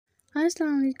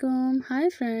Assalamualaikum. Hi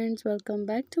friends, welcome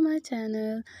back to my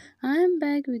channel. I am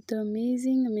back with the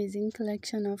amazing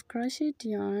collection of crochet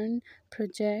yarn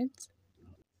projects.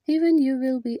 Even you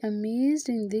will be amazed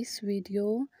in this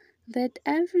video that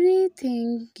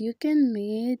everything you can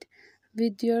make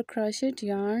with your crochet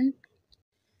yarn,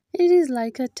 it is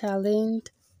like a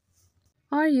talent,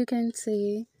 or you can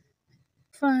say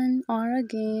fun or a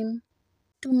game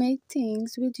to make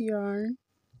things with yarn.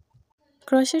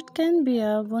 Crochet can be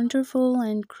a wonderful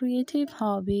and creative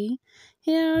hobby.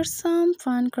 Here are some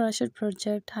fun crochet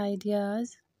project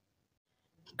ideas.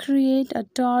 Create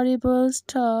adorable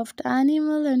stuffed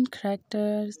animal and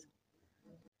characters.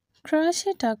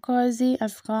 Crochet a cozy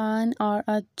afghan or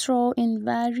a throw in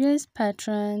various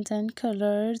patterns and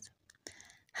colors.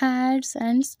 Hats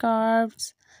and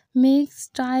scarves. Make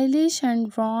stylish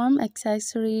and warm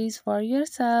accessories for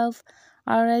yourself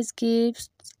or as gifts.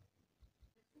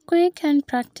 Quick and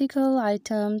practical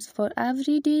items for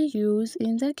everyday use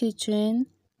in the kitchen.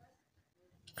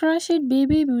 Crochet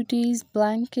baby booties,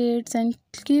 blankets, and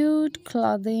cute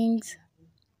clothing.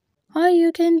 Or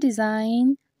you can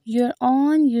design your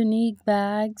own unique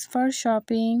bags for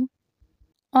shopping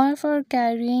or for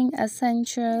carrying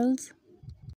essentials.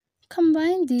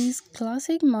 Combine these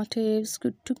classic motifs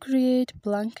to create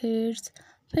blankets,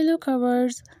 pillow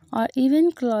covers, or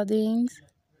even clothing.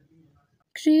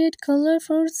 Create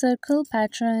colorful circle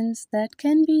patterns that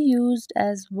can be used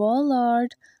as wall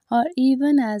art or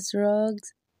even as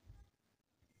rugs.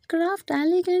 Craft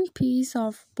elegant piece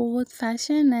of both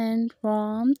fashion and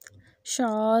warmth,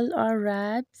 shawl or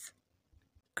wraps.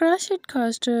 Crochet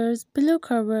coasters, pillow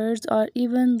covers or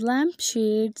even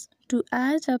lampshades to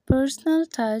add a personal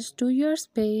touch to your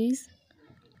space.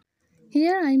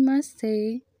 Here I must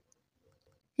say,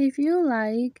 if you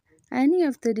like any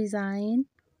of the design,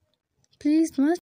 please must